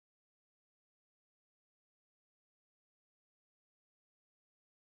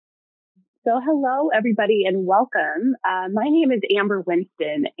So, hello, everybody, and welcome. My name is Amber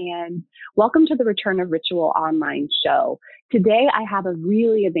Winston, and welcome to the Return of Ritual online show. Today, I have a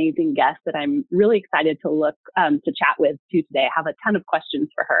really amazing guest that I'm really excited to chat with today. I have a ton of questions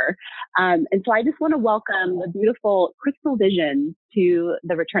for her. And so I just want to welcome the beautiful Crystal Vision to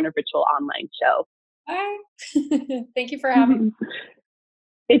the Return of Ritual online show. Hi. Thank you for having me.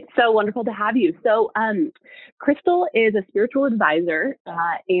 It's so wonderful to have you. Crystal is a spiritual advisor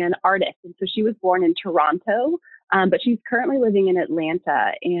and artist. And so she was born in Toronto, but she's currently living in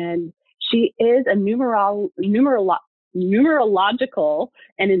Atlanta. And she is a numerological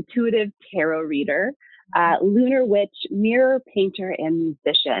and intuitive tarot reader, lunar witch, mirror painter, and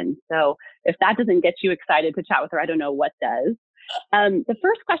musician. So if that doesn't get you excited to chat with her, I don't know what does. The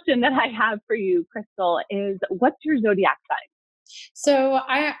first question that I have for you, Crystal, is what's your zodiac sign? So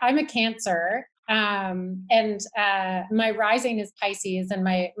I'm a Cancer, and my rising is Pisces, and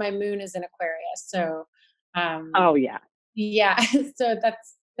my moon is in Aquarius. So, um, Oh, yeah. yeah, so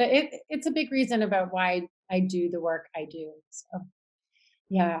it's a big reason about why I do the work I do. So,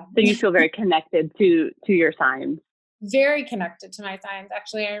 yeah, So you feel very connected to your signs. very connected to my signs.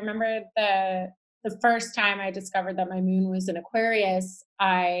 Actually, I remember the first time I discovered that my moon was in Aquarius.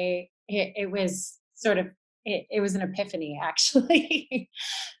 It was sort of it was an epiphany actually.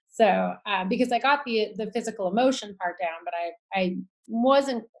 So because I got the physical emotion part down, but I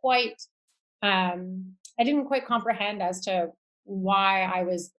wasn't quite I didn't quite comprehend as to why I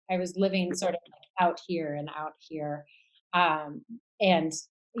was living sort of like out here and out here, and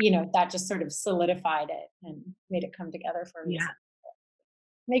that just sort of solidified it and made it come together for me. Yeah. So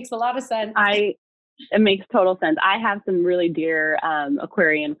makes a lot of sense. I It makes total sense. I have some really dear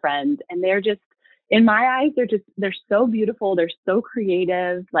Aquarian friends, and they're just, in my eyes, they're so beautiful. They're so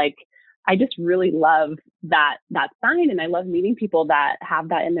creative. Like, I just really love that sign, and I love meeting people that have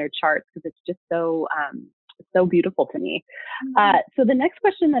that in their charts because it's just so beautiful to me. So the next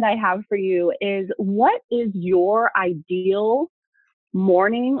question that I have for you is, what is your ideal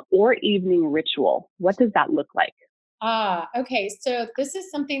morning or evening ritual? What does that look like? Okay. So this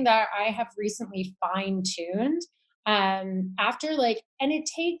is something that I have recently fine-tuned. After and it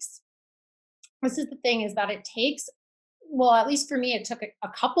takes, this is the thing, is that it takes, well, at least for me, it took a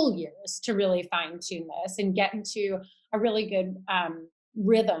couple years to really fine-tune this and get into a really good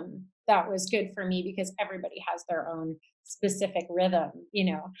rhythm that was good for me, because everybody has their own specific rhythm.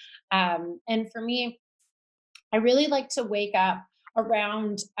 And for me, I really like to wake up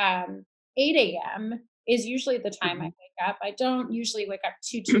around 8 a.m. is usually the time I Mhm. wake up. I don't usually wake up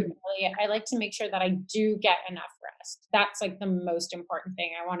too early. I like to make sure that I do get enough rest. That's like the most important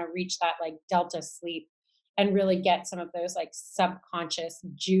thing. I want to reach that like delta sleep and really get some of those like subconscious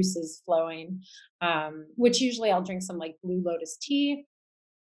juices flowing. Which usually I'll drink some like blue lotus tea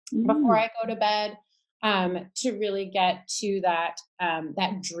before Mm. I go to bed, to really get to that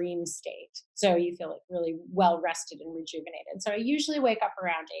dream state. So you feel like really well rested and rejuvenated. So I usually wake up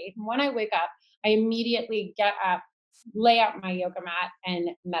around 8. And when I wake up, I immediately get up, lay out my yoga mat,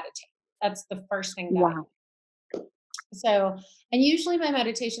 and meditate. That's the first thing that I Wow. so, and usually my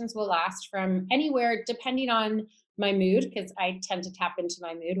meditations will last from anywhere, depending on my mood, because I tend to tap into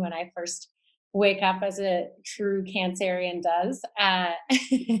my mood when I first wake up, as a true Cancerian does. And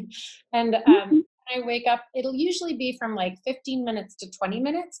Mhm. when I wake up, it'll usually be from like 15 minutes to 20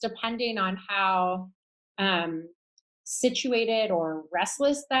 minutes, depending on how um, situated or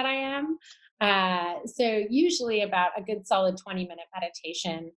restless that I am. So usually about a good solid 20-minute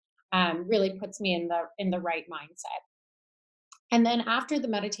meditation really puts me in the right mindset. And then after the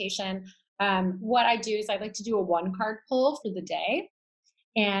meditation, what I do is I like to do a one card pull for the day,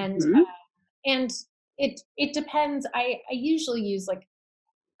 and Mhm. and it depends. I usually use, like,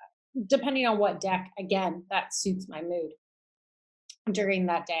 depending on what deck again that suits my mood during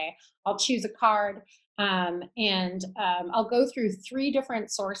that day. I'll choose a card, and I'll go through three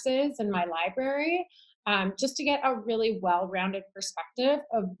different sources in my library, just to get a really well rounded perspective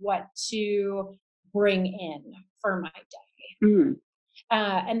of what to bring in for my day. Mm.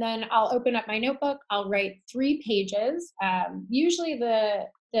 And then I'll open up my notebook. I'll write 3 pages. Usually the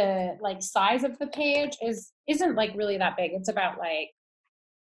like size of the page isn't like really that big. It's about like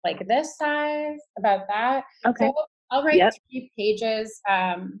this size, about that. So Okay. I'll write Yep. 3 pages,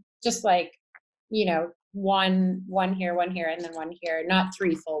 just like, one here, one here, and then one here, not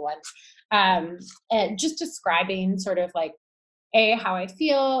three full ones. And just describing sort of like, A, how I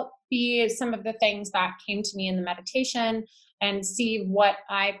feel, B, some of the things that came to me in the meditation, and C, what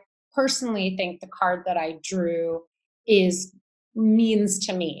I personally think the card that I drew is means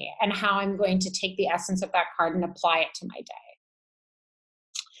to me, and how I'm going to take the essence of that card and apply it to my day.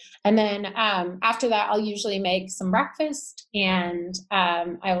 And then after that, I'll usually make some breakfast, and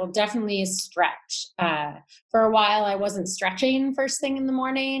I will definitely stretch. For a while, I wasn't stretching first thing in the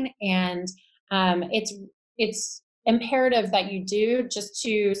morning, and it's imperative that you do, just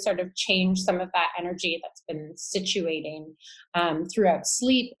to sort of change some of that energy that's been situating throughout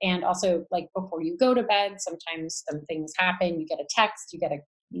sleep, and also like before you go to bed. Sometimes some things happen. You get a text, you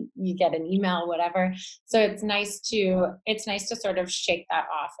get an email, whatever. So it's nice to sort of shake that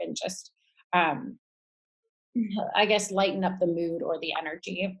off and just um, I guess lighten up the mood or the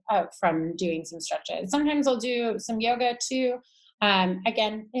energy from doing some stretches. Sometimes I'll do some yoga too.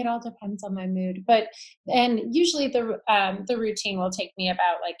 Again, it all depends on my mood, but and usually the routine will take me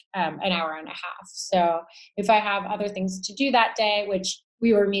about like an hour and a half. So if I have other things to do that day, which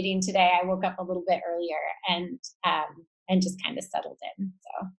we were meeting today, I woke up a little bit earlier and just kind of settled in.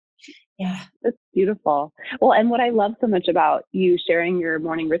 So yeah. That's beautiful. Well, and what I love so much about you sharing your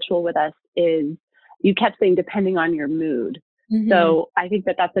morning ritual with us is you kept saying depending on your mood. Hmm. So I think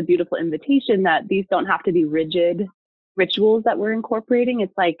that that's a beautiful invitation that these don't have to be rigid rituals that we're incorporating.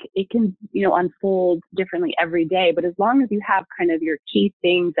 It's like it can, unfold differently every day. But as long as you have kind of your key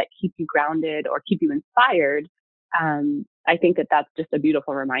things that keep you grounded or keep you inspired, I think that that's just a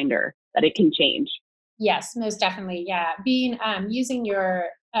beautiful reminder that it can change. Yes, most definitely. Yeah. Being using your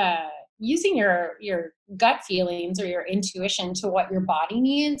gut feelings or your intuition to what your body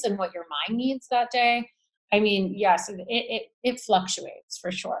needs and what your mind needs that day. I mean, yes, it fluctuates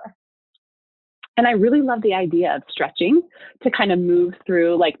for sure. And I really love the idea of stretching to kind of move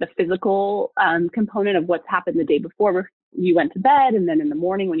through like the physical component of what's happened the day before you went to bed. And then in the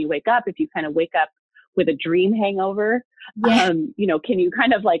morning when you wake up, if you kind of wake up with a dream hangover, Yeah. can you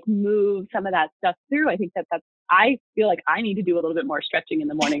kind of like move some of that stuff through? I think that I feel like I need to do a little bit more stretching in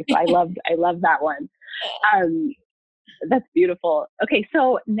the morning. So I love that one. Um, that's beautiful. Okay,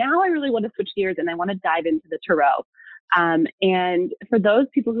 so now I really want to switch gears and I want to dive into the tarot. And for those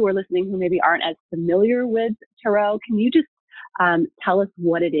people who are listening who maybe aren't as familiar with tarot, can you just tell us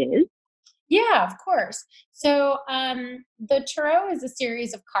what it is? Yeah, of course. So the tarot is a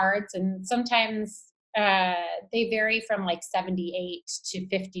series of cards, and sometimes uh, they vary from like 78 to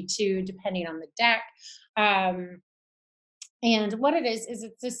 52, depending on the deck. Um, and what it is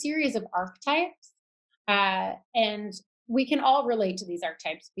it's a series of archetypes. And we can all relate to these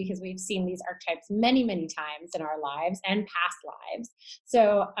archetypes because we've seen these archetypes many, many times in our lives and past lives.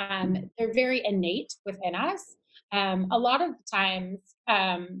 So they're very innate within us. A lot of the times,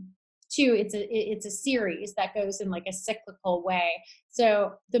 too, it's a series that goes in like a cyclical way.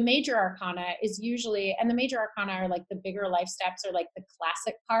 So the major arcana is usually, and the major arcana are like the bigger life steps, or like the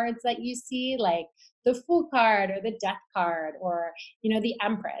classic cards that you see, like the Fool card or the Death card, or the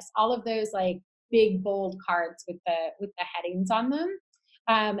Empress. All of those like big bold cards with the headings on them.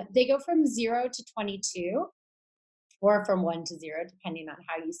 They go from 0 to 22, or from 1 to 0, depending on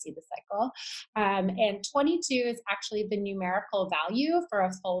how you see the cycle. And 22 is actually the numerical value for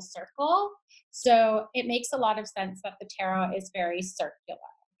a full circle. So it makes a lot of sense that the tarot is very circular.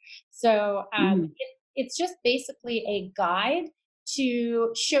 So Mm, it's just basically a guide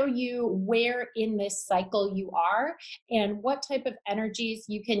to show you where in this cycle you are and what type of energies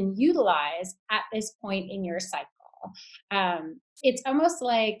you can utilize at this point in your cycle. It's almost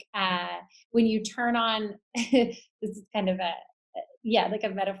like when you turn on, this is kind of yeah, like a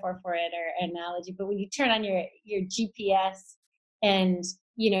metaphor for it or analogy, but when you turn on your GPS and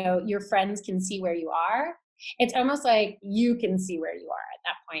your friends can see where you are, it's almost like you can see where you are at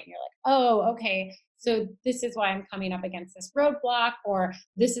that point. You're like, oh, okay, so this is why I'm coming up against this roadblock, or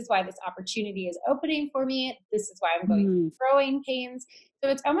this is why this opportunity is opening for me. This is why I'm going mm. through growing pains. So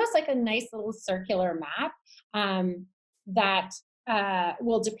it's almost like a nice little circular map that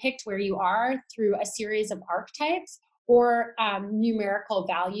will depict where you are through a series of archetypes or numerical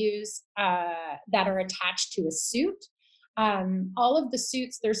values that are attached to a suit. All of the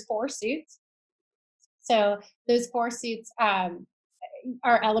suits, there's 4 suits. So those 4 suits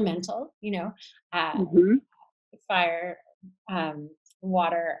are elemental, Hmm. fire, um,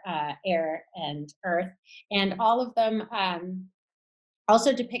 water, air, and earth. And all of them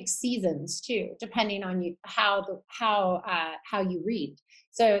also depict seasons too, depending on how you read.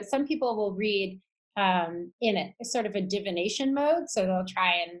 So some people will read in a sort of a divination mode, so they'll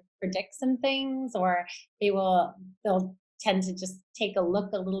try and predict some things, or they'll tend to just take a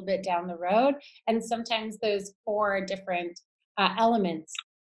look a little bit down the road. And sometimes those 4 different elements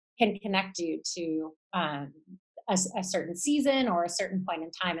can connect you to a certain season or a certain point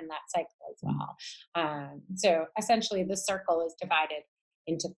in time in that cycle as well. So essentially, the circle is divided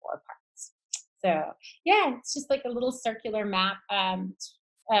into 4 parts. So yeah, it's just like a little circular map.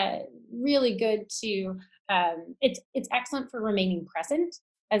 really good to, it's excellent for remaining present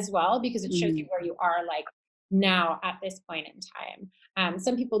as well, because it shows you Mm, where you are like now at this point in time.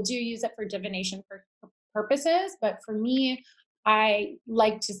 Some people do use it for divination purposes, but for me, I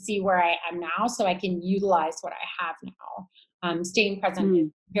like to see where I am now so I can utilize what I have now. Staying present is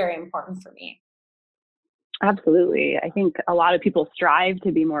mm. very important for me. Absolutely. I think a lot of people strive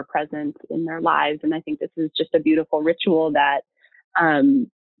to be more present in their lives. And I think this is just a beautiful ritual that,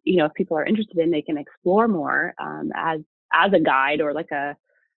 um, if people are interested in, they can explore more as a guide or like a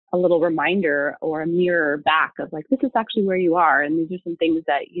little reminder or a mirror back of like, this is actually where you are. And these are some things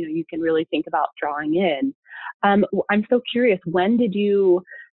that, you can really think about drawing in. I'm so curious, when did you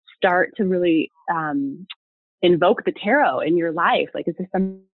start to really invoke the tarot in your life? Like, is this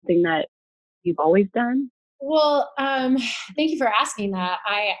something that you've always done? Well, thank you for asking that.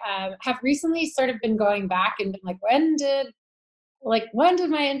 I have recently sort of been going back and been like, when did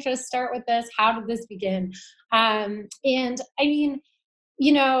my interest start with this? How did this begin? And I mean,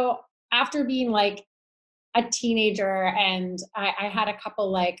 you know, after being like a teenager, and I had a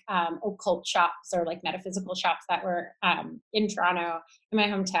couple like occult shops or like metaphysical shops that were in Toronto, in my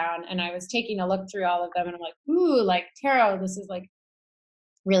hometown, and I was taking a look through all of them, and I'm like, ooh, like tarot, this is like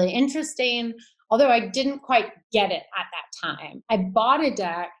really interesting. Although I didn't quite get it at that time. I bought a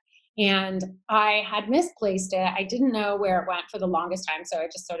deck and I had misplaced it. I didn't know where it went for the longest time. So I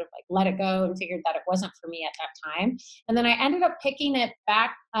just sort of like let it go and figured that it wasn't for me at that time. And then I ended up picking it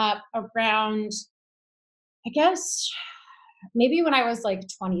back up around, I guess, maybe when I was like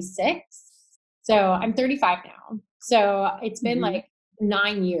 26. So I'm 35 now. So it's been Hmm. like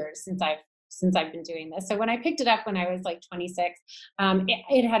 9 years since I've been doing this. So when I picked it up when I was like 26,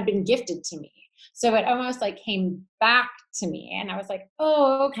 it had been gifted to me. So it almost like came back to me, and I was like,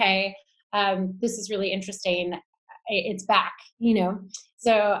 oh, okay, this is really interesting. It's back, you know.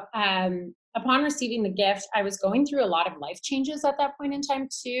 So upon receiving the gift, I was going through a lot of life changes at that point in time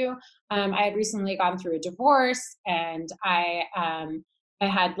too. I had recently gone through a divorce, and I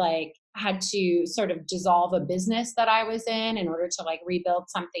had to sort of dissolve a business that I was in order to like rebuild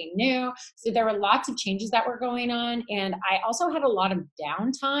something new. So there were lots of changes that were going on, and I also had a lot of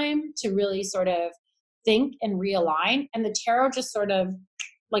downtime to really sort of think and realign. And the tarot just sort of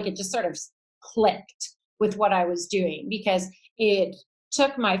it just sort of clicked with what I was doing, because it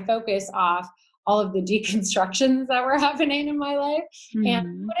took my focus off all of the deconstructions that were happening in my life and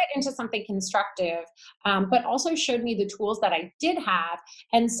Hmm. put it into something constructive, but also showed me the tools that I did have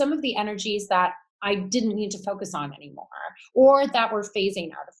and some of the energies that I didn't need to focus on anymore or that were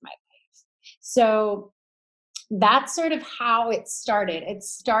phasing out of my life. So that's sort of how it started. It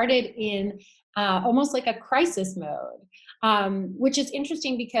started in almost like a crisis mode, which is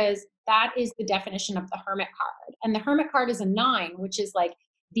interesting because that is the definition of the hermit card. And the hermit card is a nine, which is like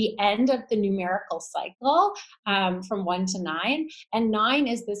the end of the numerical cycle, from 1 to 9. And nine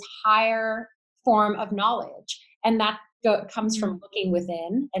is this higher form of knowledge. And that comes from Hmm. looking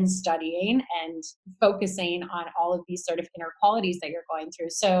within and studying and focusing on all of these sort of inner qualities that you're going through.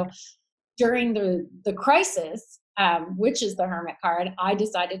 So during the crisis, which is the hermit card, I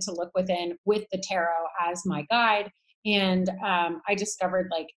decided to look within with the tarot as my guide, and I discovered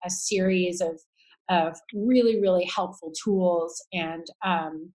like a series of really really helpful tools and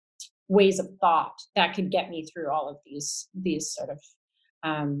ways of thought that could get me through all of these sort of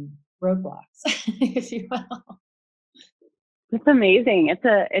roadblocks, if you will. It's amazing.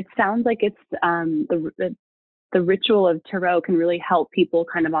 It sounds like it's the ritual of tarot can really help people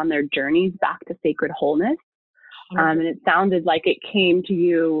kind of on their journeys back to sacred wholeness. 100%. And it sounded like it came to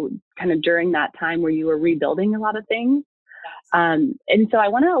you kind of during that time where you were rebuilding a lot of things. Yes. And so I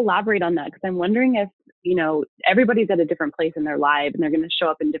want to elaborate on that because I'm wondering if, everybody's at a different place in their life and they're going to show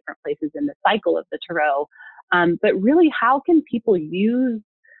up in different places in the cycle of the tarot. But really, how can people use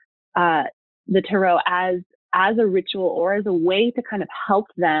uh, the tarot as a ritual or as a way to kind of help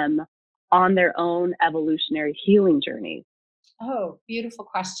them on their own evolutionary healing journey? Oh, beautiful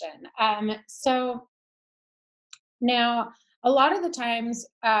question. So now, a lot of the times,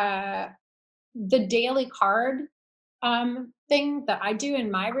 the daily card thing that I do in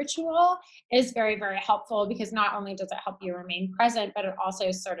my ritual is very, very helpful, because not only does it help you remain present, but it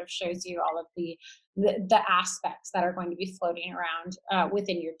also sort of shows you all of the aspects that are going to be floating around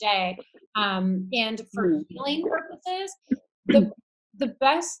within your day. And for Hmm. healing purposes, the the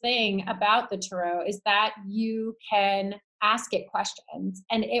best thing about the tarot is that you can ask it questions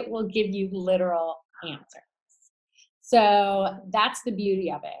and it will give you literal answers. So that's the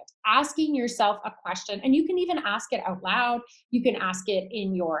beauty of it. Asking yourself a question, and you can even ask it out loud. You can ask it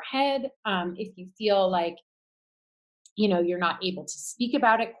in your head if you feel like you're not able to speak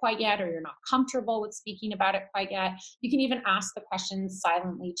about it quite yet, or you're not comfortable with speaking about it quite yet, you can even ask the questions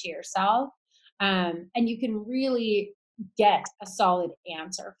silently to yourself. And you can really get a solid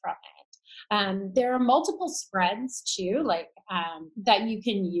answer from it. There are multiple spreads too, like that you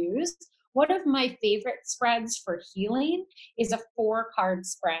can use. One of my favorite spreads for healing is a 4-card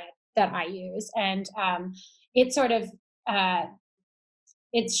spread that I use, and it sort of uh,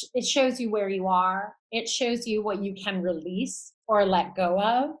 it shows you where you are. It shows you what you can release or let go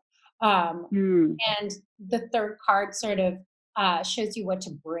of. Um, Mm. and the third card sort of shows you what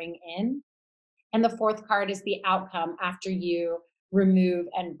to bring in. And the fourth card is the outcome after you remove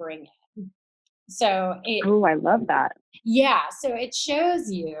and bring in. So Oh, I love that. yeah, so it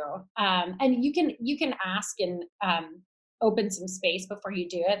shows you, and you can ask and open some space before you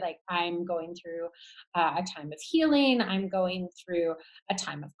do it. Like, I'm going through a time of healing. I'm going through a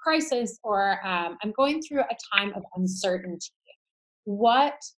time of crisis, or I'm going through a time of uncertainty.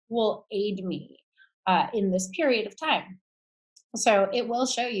 What will aid me in this period of time? So it will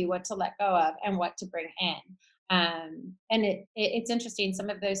show you what to let go of and what to bring in. And it's interesting. Some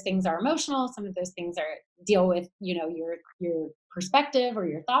of those things are emotional. Some of those things are deal with your perspective or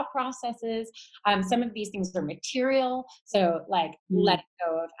your thought processes. Some of these things are material. So like Mm. letting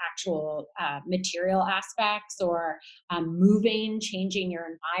go of actual material aspects, or moving, changing your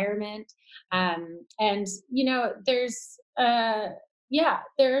environment. And there's yeah,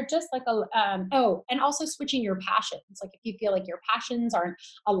 they're just like a oh, and also switching your passions. Like, if you feel like your passions aren't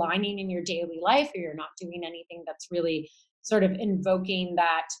aligning in your daily life, or you're not doing anything that's really sort of invoking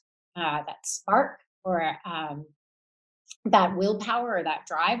that spark, or that willpower or that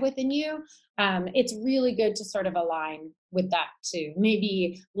drive within you, it's really good to sort of align with that too.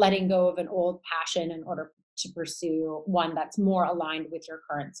 Maybe letting go of an old passion in order to pursue one that's more aligned with your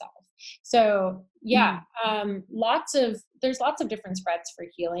current self. So yeah, Mm. there's lots of different spreads for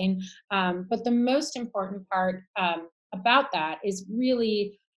healing, but the most important part about that is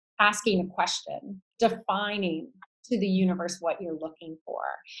really asking a question, defining to the universe what you're looking for,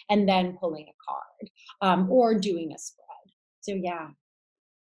 and then pulling a card, or doing a spread. So yeah.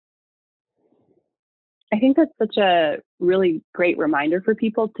 I think that's such a really great reminder for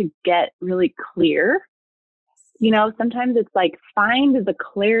people to get really clear. Sometimes it's like, find the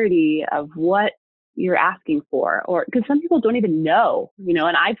clarity of what you're asking for, or because some people don't even know, and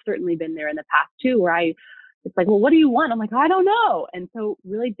I've certainly been there in the past too, where it's like, well, what do you want? I'm like, I don't know. And so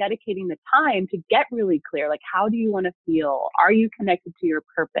really dedicating the time to get really clear, like, how do you want to feel? Are you connected to your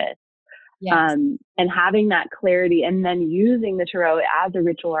purpose? Yes. And having that clarity, and then using the tarot as a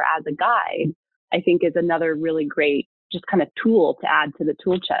ritual or as a guide, I think is another really great just kind of tool to add to the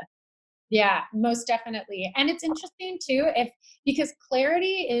tool chest. Yeah, most definitely. And it's interesting too, because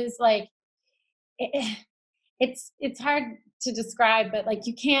clarity is like, it, it's hard to describe, but like,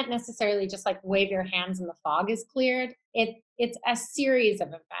 you can't necessarily just like wave your hands and the fog is cleared. It's a series of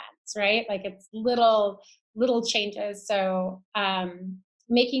events, right? Like, it's little changes. So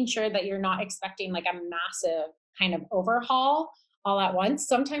making sure that you're not expecting like a massive kind of overhaul all at once.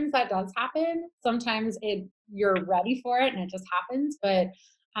 Sometimes that does happen. Sometimes you're ready for it and it just happens. But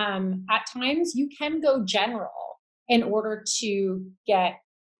at times you can go general in order to get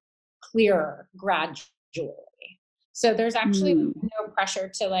clearer gradually. So there's actually Mm. no pressure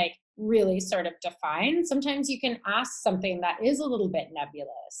to like really sort of define. Sometimes you can ask something that is a little bit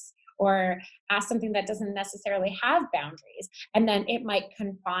nebulous, or ask something that doesn't necessarily have boundaries. And then it might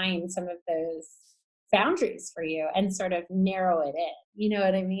confine some of those boundaries for you and sort of narrow it in. You know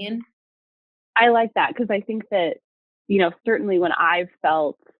what I mean? I like that, because I think that, certainly when I've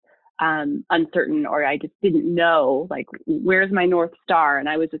felt uncertain, or I just didn't know, like, where's my North Star? And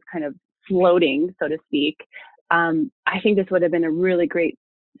I was just kind of floating, so to speak. I think this would have been a really great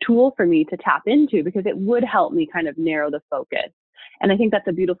tool for me to tap into, because it would help me kind of narrow the focus. And I think that's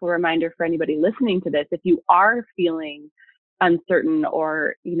a beautiful reminder for anybody listening to this. If you are feeling uncertain,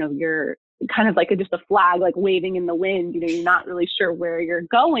 or, you're kind of like just a flag, like waving in the wind, you're not really sure where you're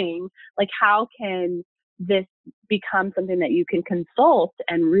going, like, how can this become something that you can consult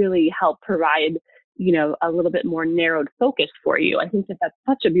and really help provide, a little bit more narrowed focus for you? I think that that's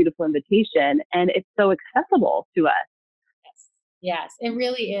such a beautiful invitation, and it's so accessible to us. Yes, yes, it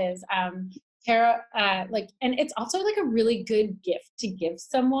really is. Tarot, like, and it's also like a really good gift to give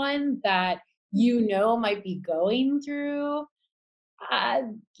someone that might be going through uh,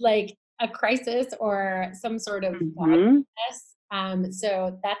 like a crisis or some sort of Hmm. fogginess.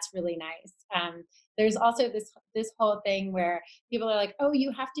 So that's really nice. There's also this whole thing where people are like, "Oh,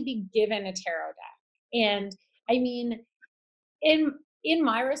 you have to be given a tarot deck," and I mean, in in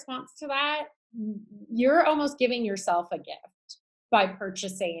my response to that, you're almost giving yourself a gift by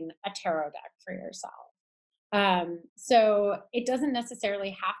purchasing a tarot deck for yourself. So it doesn't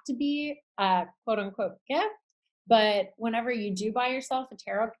necessarily have to be a quote unquote gift, but whenever you do buy yourself a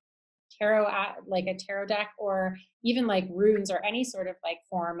like a tarot deck, or even like runes, or any sort of like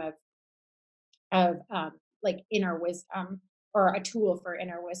form of like inner wisdom, or a tool for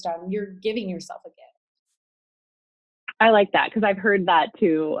inner wisdom, you're giving yourself a gift. I like that, because I've heard that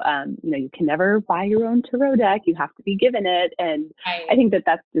too. You can never buy your own tarot deck. You have to be given it. And I think that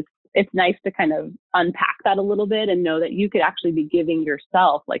that's just, it's nice to kind of unpack that a little bit and know that you could actually be giving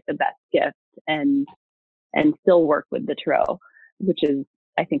yourself like the best gift, and still work with the tarot, which is,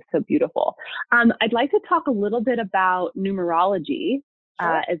 I think, so beautiful. I'd like to talk a little bit about numerology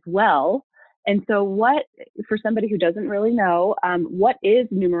as well. And so for somebody who doesn't really know, what is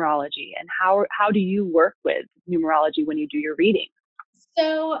numerology, and how do you work with numerology when you do your reading?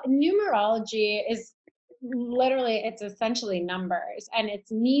 So numerology is literally, it's essentially numbers, and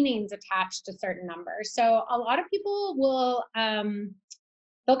it's meanings attached to certain numbers. So a lot of people will,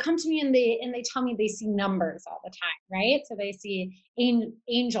 they'll come to me and they tell me they see numbers all the time, right? So they see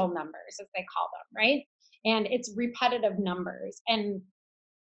angel numbers, as they call them, right? And it's repetitive numbers. And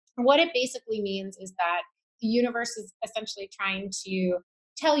what it basically means is that the universe is essentially trying to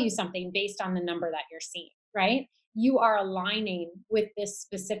tell you something based on the number that you're seeing, right? You are aligning with this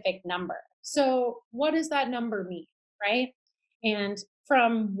specific number. So what does that number mean, right? And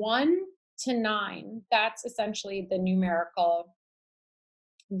from 1 to 9, that's essentially the numerical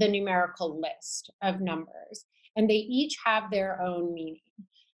list of numbers, and they each have their own meaning.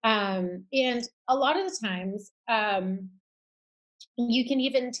 And a lot of the times, you can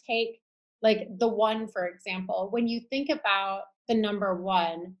even take like the 1, for example. When you think about the number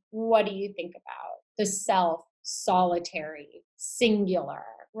 1, what do you think about? The self, solitary, singular,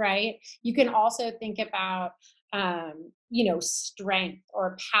 right? You can also think about, strength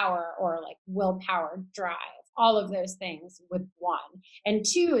or power, or like willpower, drive, all of those things with 1. And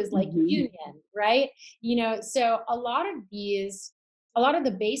 2 is like union, right? So a lot of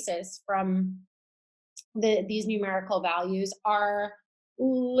the basis from these numerical values are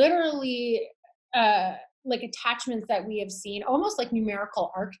literally like attachments that we have seen, almost like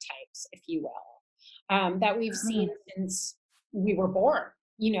numerical archetypes, if you will, that we've seen since we were born.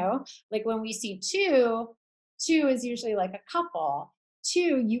 Like when we see two is usually like a couple.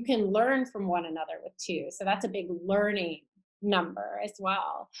 2, you can learn from one another with 2. So that's a big learning number as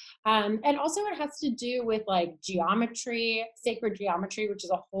well. And also it has to do with like geometry, sacred geometry, which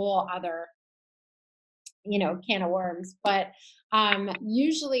is a whole other can of worms. But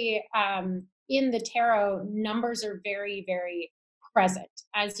usually in the tarot, numbers are very, very present.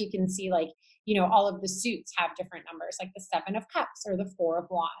 As you can see, like, all of the suits have different numbers, like the 7 of Cups or the 4 of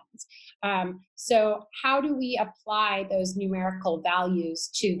Wands. So how do we apply those numerical values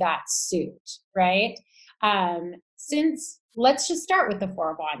to that suit, right? Let's just start with the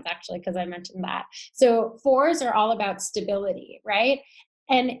 4 of Wands, actually, because I mentioned that. So 4s are all about stability, right?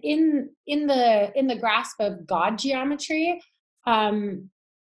 And in the grasp of God geometry,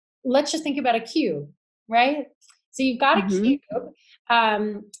 let's just think about a cube, right? So you've got a cube,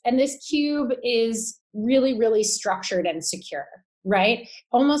 and this cube is really, really structured and secure, right?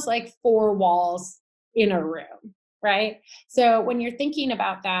 Almost like 4 walls in a room, right? So when you're thinking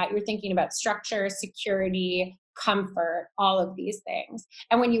about that, you're thinking about structure, security, comfort, all of these things.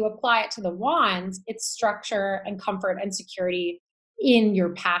 And when you apply it to the wands, it's structure and comfort and security in your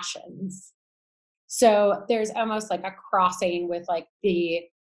passions. So there's almost like a crossing with like the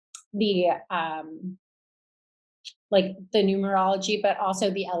like the numerology, but also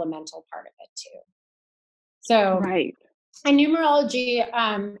the elemental part of it too. So right. And numerology,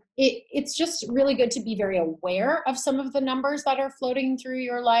 it's just really good to be very aware of some of the numbers that are floating through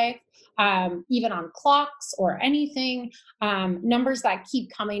your life, even on clocks or anything, numbers that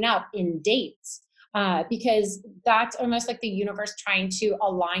keep coming up in dates, because that's almost like the universe trying to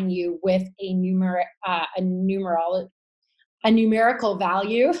align you with a numerical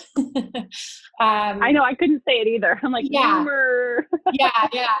value. I know, I couldn't say it either. I'm like, numer.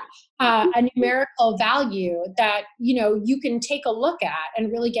 A numerical value that, you can take a look at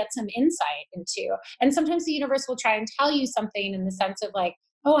and really get some insight into. And sometimes the universe will try and tell you something in the sense of like,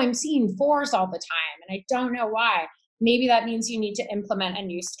 oh, I'm seeing 4s all the time and I don't know why. Maybe that means you need to implement a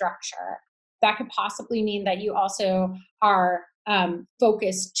new structure. That could possibly mean that you also are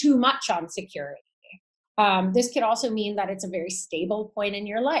focused too much on security. This could also mean that it's a very stable point in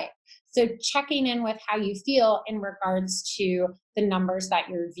your life. So checking in with how you feel in regards to the numbers that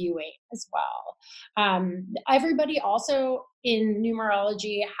you're viewing as well. Everybody also in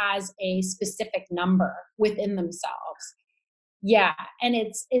numerology has a specific number within themselves. Yeah, and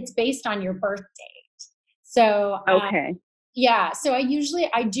it's based on your birth date. So Okay. yeah, so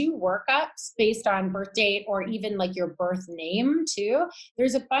I do workups based on birth date or even like your birth name too.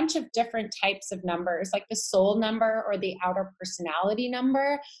 There's a bunch of different types of numbers, like the soul number or the outer personality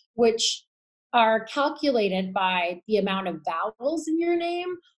number, which are calculated by the amount of vowels in your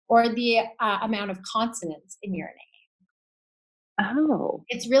name or the amount of consonants in your name. Oh,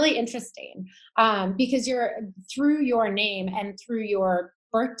 It's really interesting because you're through your name and through your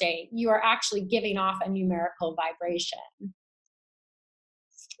birth date, you are actually giving off a numerical vibration.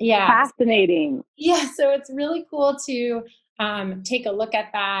 Yeah. fascinating. Yeah, so it's really cool to take a look at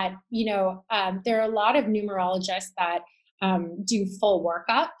that. There are a lot of numerologists that do full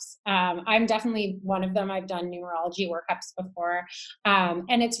workups. I'm definitely one of them. I've done numerology workups before,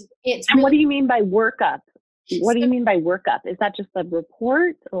 and it's And what really do you mean by workup? What do so you mean by workup? Is that just a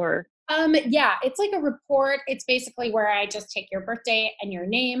report or? yeah, it's like a report. It's basically where I just take your birthday and your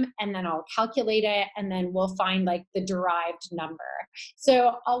name, and then I'll calculate it, and then we'll find like the derived number.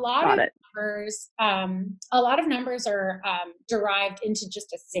 So Got it. a lot of numbers are derived into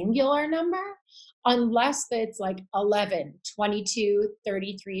just a singular number, unless it's like 11, 22,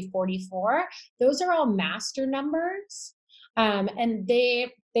 33, 44. Those are all master numbers, and they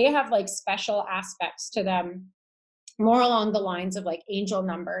have like special aspects to them, more along the lines of like angel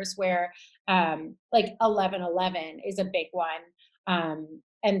numbers, where like 1111 is a big one.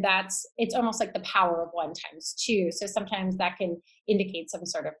 And it's almost like the power of 1 times 2. So sometimes that can indicate some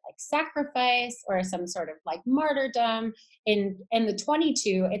sort of like sacrifice or some sort of like martyrdom. In the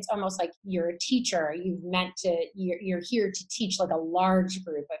 22, it's almost like you're a teacher. You're here to teach like a large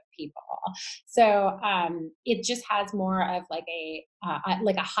group of people. So it just has more of like a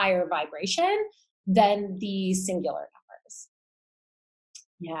higher vibration than the singular numbers.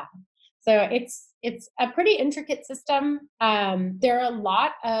 Yeah. So it's a pretty intricate system. There are a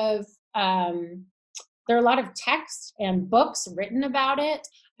lot of text and books written about it.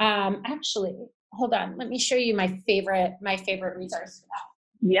 Actually, hold on. Let me show you my favorite resource for that.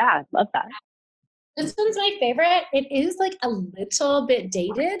 Yeah, love that. This one's my favorite. It is like a little bit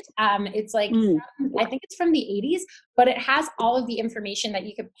dated. It's like Mm, I think it's from the 80s, but it has all of the information that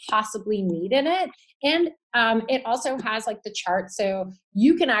you could possibly need in it. And it also has like the chart. So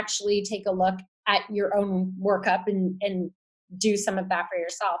you can actually take a look at your own workup and do some of that for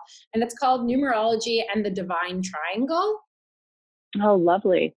yourself. And it's called Numerology and the Divine Triangle. oh,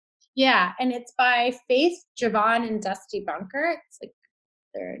 lovely. Yeah. And it's by Faith, Javon, and Dusty Bunker. It's like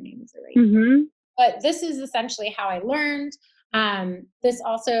their names are right. Hmm. But this is essentially how I learned. This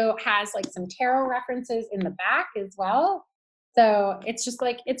also has like some tarot references in the back as well. So it's just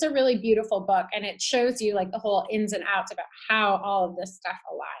like, it's a really beautiful book, and it shows you like the whole ins and outs about how all of this stuff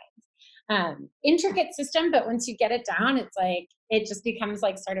aligns. Intricate system, but once you get it down, it's like, it just becomes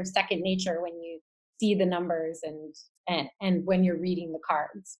like sort of second nature when you see the numbers and when you're reading the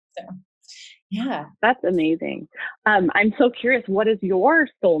cards. So yeah. That's amazing. I'm so curious. What is your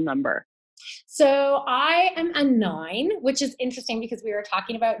soul number? So I am a 9, which is interesting because we were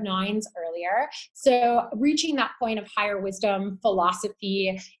talking about nines earlier. So reaching that point of higher wisdom,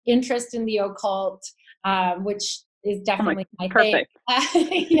 philosophy, interest in the occult, which is I'm like, definitely my thing. perfect.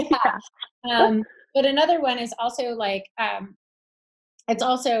 Yeah. Yeah. But another one is also like it's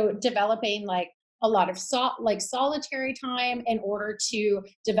also developing like a lot of solitary time in order to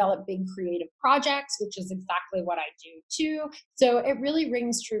develop big creative projects, which is exactly what I do too. So it really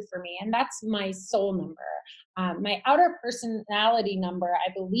rings true for me, and that's my soul number. My outer personality number,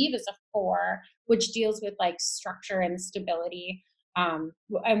 I believe, is a 4, which deals with like structure and stability. And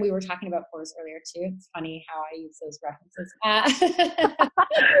we were talking about 4s earlier too. It's funny how I use those references.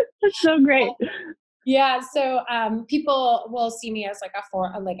 That's so great. Yeah, so people will see me as like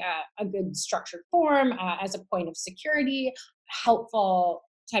a good structured form, as a point of security, helpful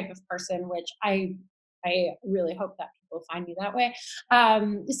type of person, which I really hope that people find me that way.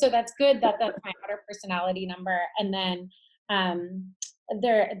 So that's good that that's my outer personality number, and then um,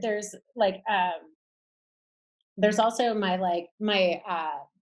 there's also my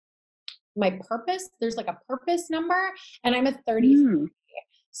purpose. There's like a purpose number, and I'm a 30. Mm,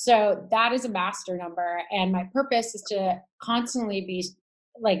 So that is a master number. And my purpose is to constantly be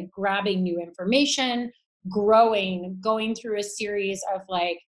like grabbing new information, growing, um, going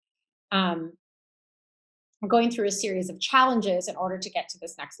through a series of challenges in order to get to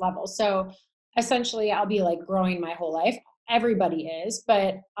this next level. So essentially I'll be like growing my whole life. Everybody is,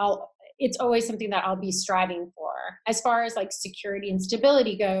 but it's always something that I'll be striving for. As far as like security and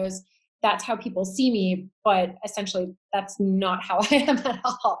stability goes, that's how people see me, but essentially that's not how I am at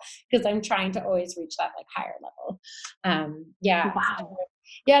all, because I'm trying to always reach that like higher level. Yeah. So, Wow.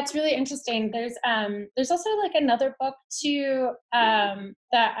 yeah, it's really interesting. There's also like another book too,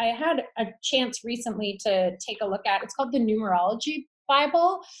 that I had a chance recently to take a look at. It's called the Numerology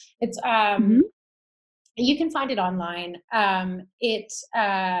Bible. It's Hmm. you can find it online.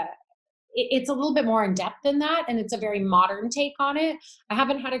 It's a little bit more in depth than that, and it's a very modern take on it. I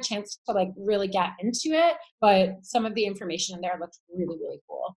haven't had a chance to like really get into it, but some of the information in there looks really, really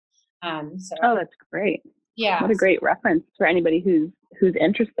cool. So Oh, that's great. yeah. What a great reference for anybody who's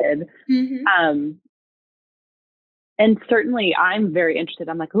interested. Mhm. Um, and certainly I'm very interested.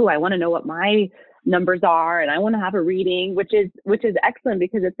 I'm like, oh, I want to know what my numbers are, and I want to have a reading, which is excellent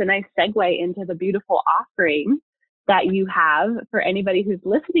because it's a nice segue into the beautiful offering that you have for anybody who's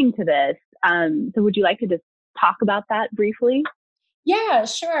listening to this. So would you like to just talk about that briefly? Yeah,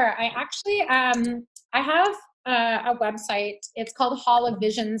 sure. I have a website. It's called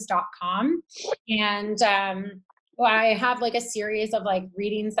hallofvisions.com. And well, I have like a series of like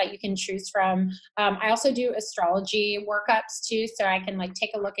readings that you can choose from. I also do astrology workups too. So I can like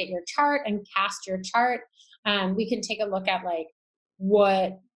take a look at your chart and cast your chart. We can take a look at like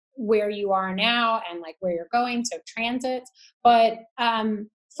what where you are now and like where you're going. So transits. But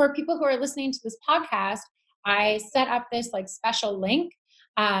for people who are listening to this podcast, I set up this like special link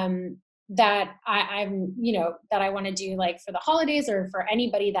um, that I'm, that I want to do like for the holidays or for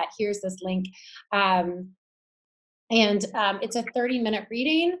anybody that hears this link. Um, and It's a 30-minute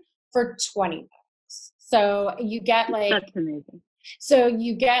reading for $20. That's amazing. So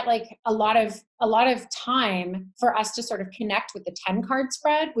you get like a lot of time for us to sort of connect with the 10 card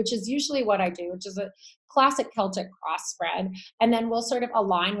spread, which is usually what I do, which is a classic Celtic cross spread. And then we'll sort of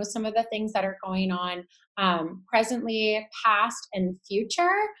align with some of the things that are going on presently, past, and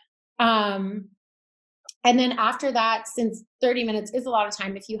future. Um, and then after that, since 30 minutes is a lot of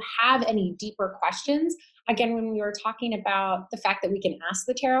time, if you have any deeper questions, again, when we were talking about the fact that we can ask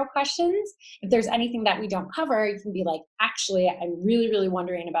the tarot questions, if there's anything that we don't cover, you can be like, actually, I'm really, really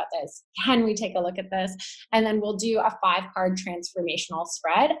wondering about this. Can we take a look at this? And then we'll do a 5-card transformational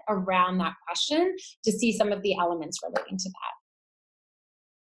spread around that question to see some of the elements relating to that.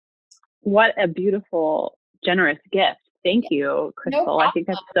 What a beautiful, generous gift. Thank you, No Crystal. I think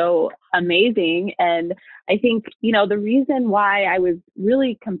problem. that's so amazing. And I think, the reason why I was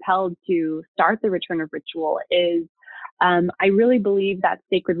really compelled to start the Return of Ritual is I really believe that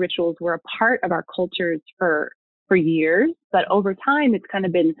sacred rituals were a part of our cultures for years, but over time it's kind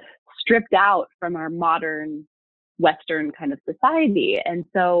of been stripped out from our modern Western kind of society. And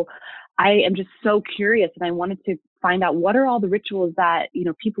so I am just so curious, and I wanted to find out what are all the rituals that,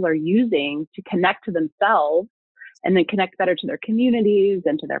 people are using to connect to themselves and then connect better to their communities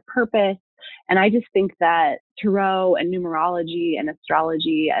and to their purpose. And I just think that tarot and numerology and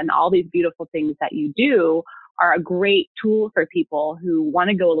astrology and all these beautiful things that you do are a great tool for people who want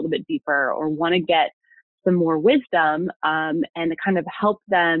to go a little bit deeper or want to get some more wisdom, and to kind of help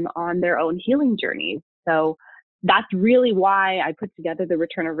them on their own healing journeys. So that's really why I put together the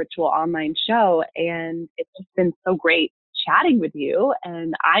Return of Ritual online show. And it's just been so great chatting with you.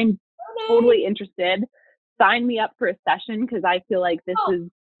 And I'm Okay. totally interested. Sign me up for a session because I feel like this Oh, is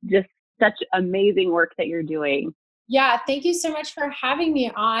just such amazing work that you're doing. yeah, thank you so much for having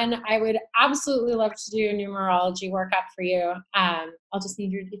me on. I would absolutely love to do a numerology workup for you. I'll just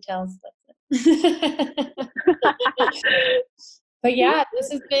need your details. That's it. But yeah,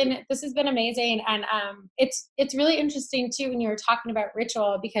 this has been amazing, and it's really interesting too when you were talking about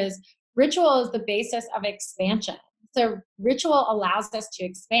ritual, because ritual is the basis of expansion. So ritual allows us to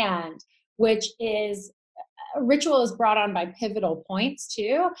expand, which is ritual is brought on by pivotal points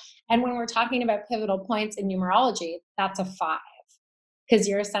too. And when we're talking about pivotal points in numerology, that's a 5, because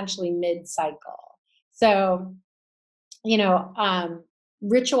you're essentially mid-cycle. So, you know,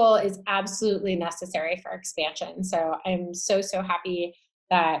 ritual is absolutely necessary for expansion. So I'm so happy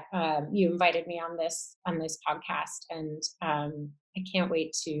that you invited me on this podcast, and I can't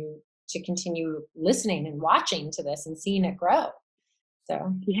wait to continue listening and watching to this and seeing it grow.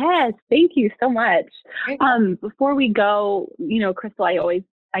 So, Yes, thank you so much. very Before we go, Crystal,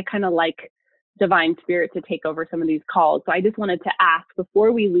 I kind of like divine spirit to take over some of these calls. So I just wanted to ask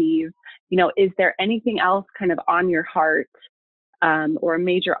before we leave, is there anything else kind of on your heart, or a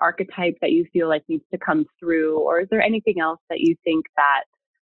major archetype that you feel like needs to come through? Or is there anything else that you think that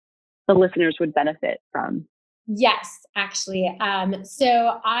the listeners would benefit from? Yes, actually.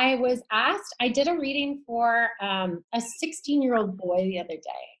 So I was asked, I did a reading for a 16-year-old boy the other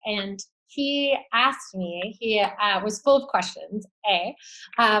day, and he asked me, he was full of questions, A,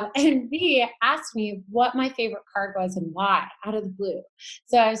 and B, asked me what my favorite card was and why, out of the blue.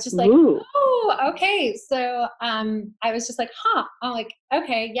 So I was just like, Ooh. oh, okay. So I was just like, huh. I'm like,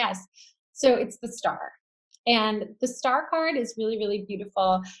 okay, yes. So it's the star. And the star card is really, really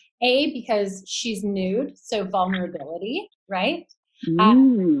beautiful. A, because she's nude, so vulnerability, right? Uh,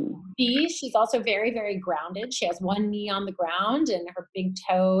 Mm. B, she's also very, very grounded. She has one knee on the ground and her big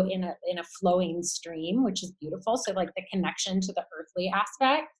toe in a flowing stream, which is beautiful. So like the connection to the earthly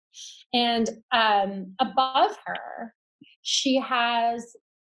aspect. And above her, she has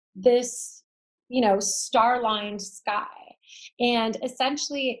this, star-lined sky. And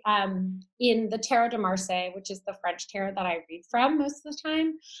essentially, in the Tarot de Marseille, which is the French tarot that I read from most of the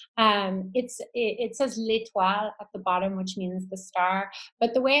time, it says l'étoile at the bottom, which means the star.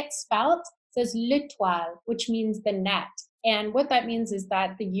 But the way it's spelled says l'étoile, which means the net. And what that means is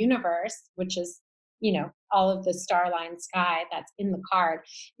that the universe, which is, all of the star-lined sky that's in the card,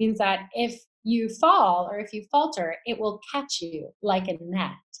 means that if you fall or if you falter, it will catch you like a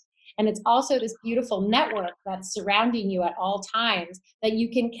net. And it's also this beautiful network that's surrounding you at all times that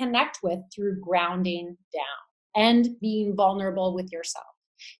you can connect with through grounding down and being vulnerable with yourself.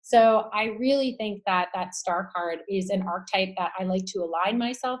 So I really think that that star card is an archetype that I like to align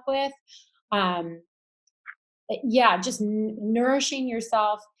myself with. Um, yeah, just nourishing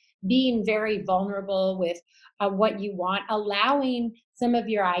yourself, being very vulnerable with what you want, allowing some of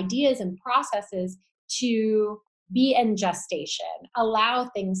your ideas and processes to be in gestation, allow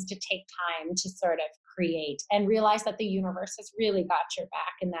things to take time to sort of create, and realize that the universe has really got your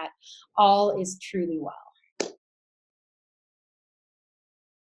back and that all is truly well.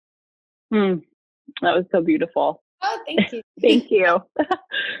 Mm. That was so beautiful. Oh, thank you. Thank you.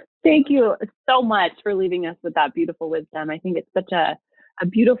 Thank you so much for leaving us with that beautiful wisdom. I think it's such a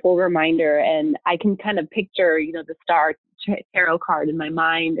beautiful reminder, and I can kind of picture, the star tarot card in my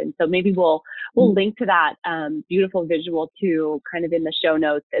mind. And so maybe we'll link to that beautiful visual too, kind of in the show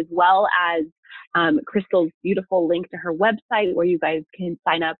notes, as well as Crystal's beautiful link to her website where you guys can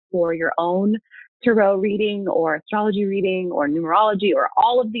sign up for your own tarot reading or astrology reading or numerology or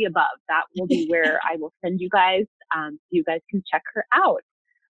all of the above. That will be where I will send you guys so you guys can check her out.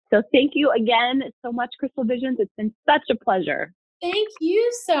 So thank you again so much, Crystal Visions. It's been such a pleasure. Thank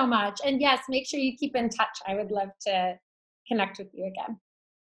you so much. And yes, make sure you keep in touch. I would love to connect with you again.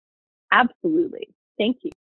 Absolutely. Thank you.